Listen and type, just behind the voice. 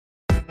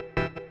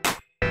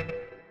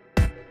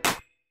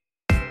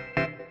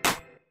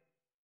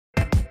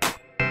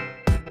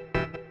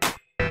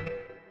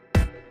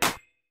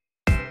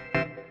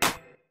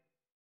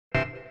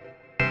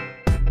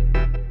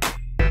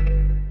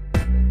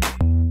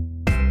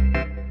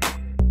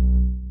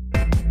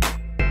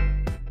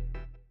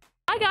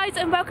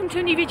guys, and welcome to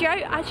a new video.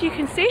 As you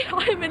can see,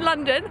 I am in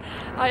London.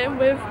 I am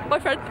with my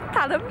friend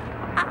Callum.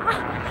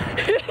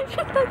 It's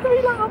just making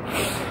me laugh.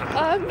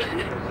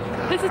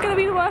 This is going to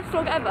be the worst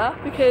vlog ever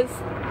because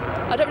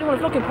I don't really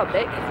want to vlog in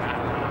public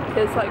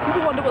because like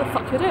people wonder what the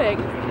fuck you're doing.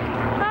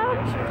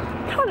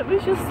 And Callum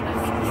is just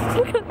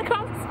looking at the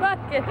ground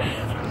smirking.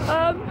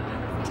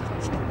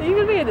 Are you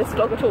going to be in this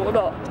vlog at all or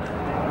not?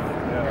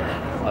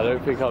 I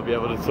don't think I'll be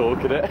able to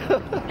talk in it.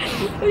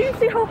 You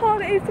see how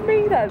hard it is to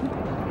me then?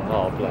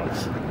 Oh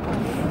bless.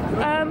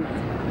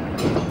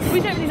 We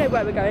don't really know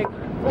where we're going,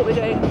 what we're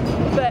doing,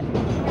 but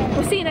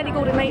we're seeing Ellie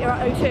Goulding later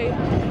at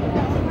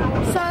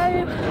O2.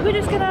 So we're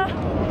just gonna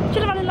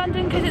chill around in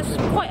London because it's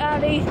quite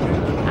early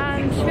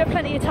and we have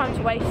plenty of time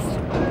to waste.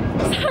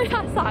 So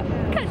that's that.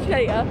 Catch you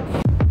later.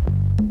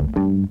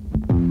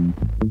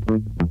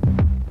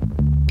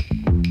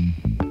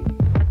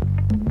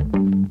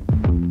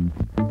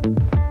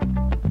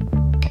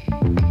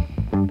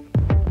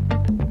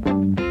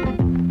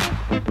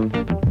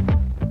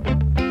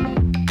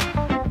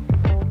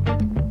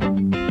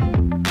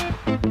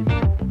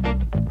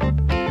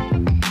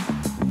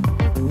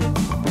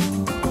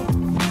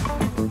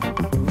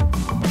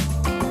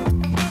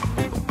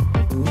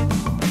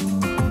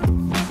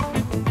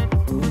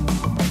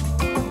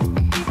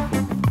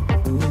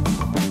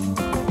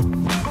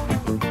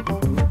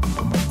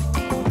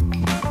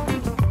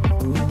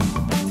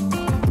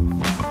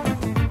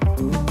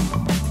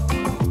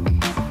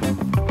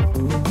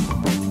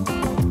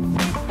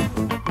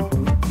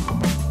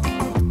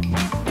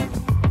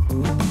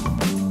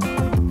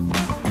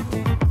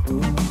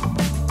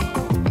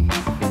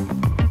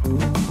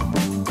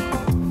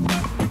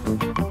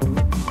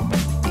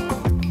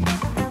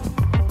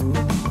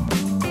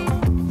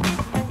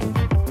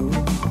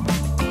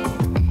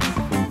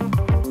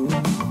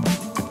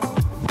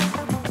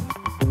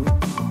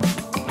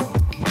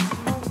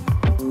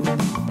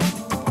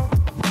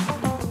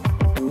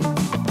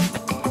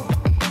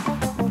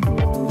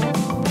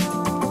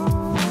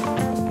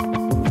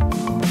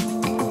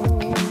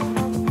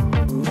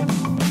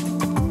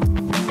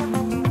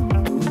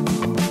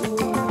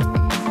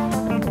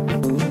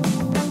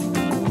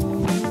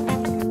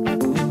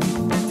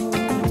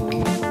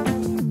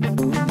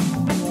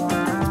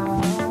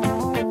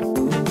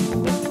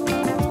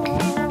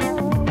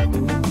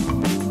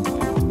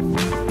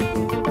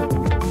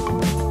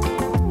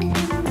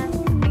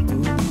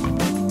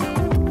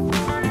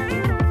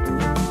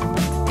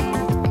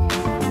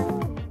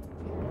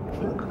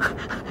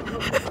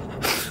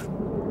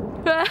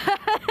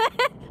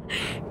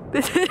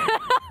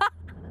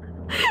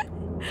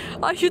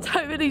 I should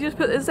totally just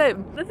put this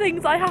in. The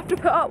things I have to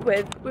put up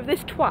with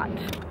this twat.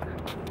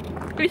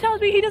 He tells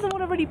me he doesn't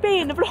want to really be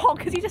in the vlog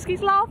because he just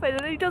keeps laughing and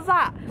then he does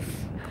that.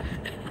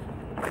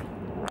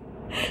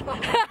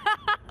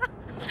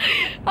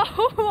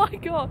 Oh my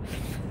god.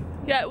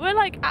 Yeah, we're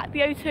like at the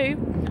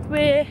O2.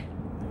 We're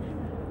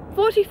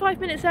 45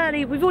 minutes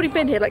early. We've already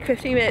been here like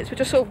 15 minutes. We're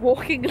just sort of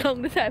walking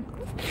along the Thames.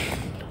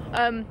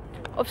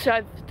 Obviously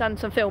I've done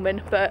some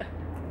filming, but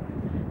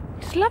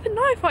just loving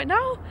life right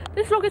now.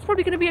 This vlog is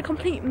probably going to be a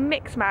complete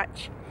mix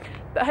match,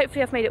 but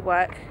hopefully I've made it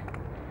work.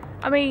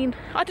 I mean,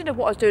 I don't know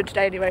what I was doing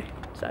today anyway.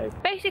 So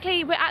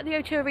basically we're at the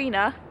O2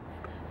 Arena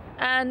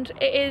and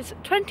it is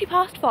 20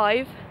 past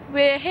 5.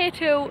 We're here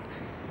till,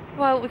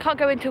 well, we can't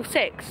go until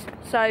 6,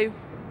 so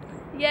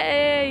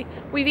yay.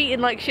 We've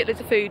eaten like shitloads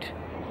of food.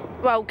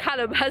 Well,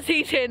 Callum has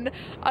eaten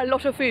a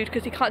lot of food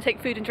because he can't take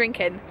food and drink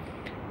in,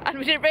 and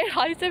we didn't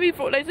realise that we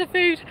brought loads of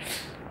food.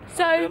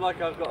 So I feel like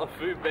I've got a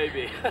food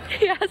baby.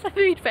 He has a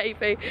food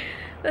baby.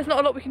 There's not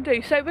a lot we can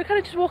do. So we're kind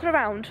of just walking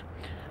around,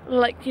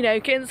 like, you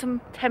know, getting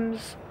some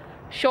Thames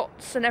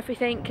shots and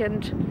everything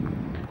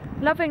and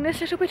loving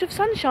this little bit of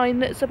sunshine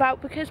that's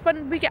about, because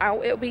when we get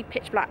out it'll be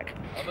pitch black.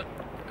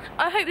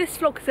 I hope this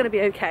vlog is going to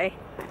be okay.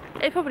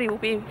 It probably will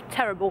be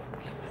terrible.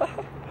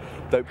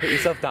 Don't put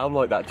yourself down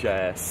like that,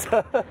 Jess.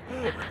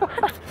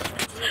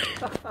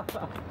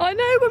 I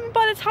know, when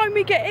by the time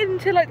we get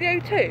into like the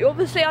O2,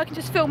 obviously I can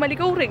just film Ellie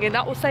Goulding and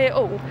that will say it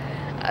all.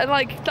 And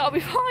like, that'll be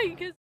fine.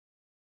 Cause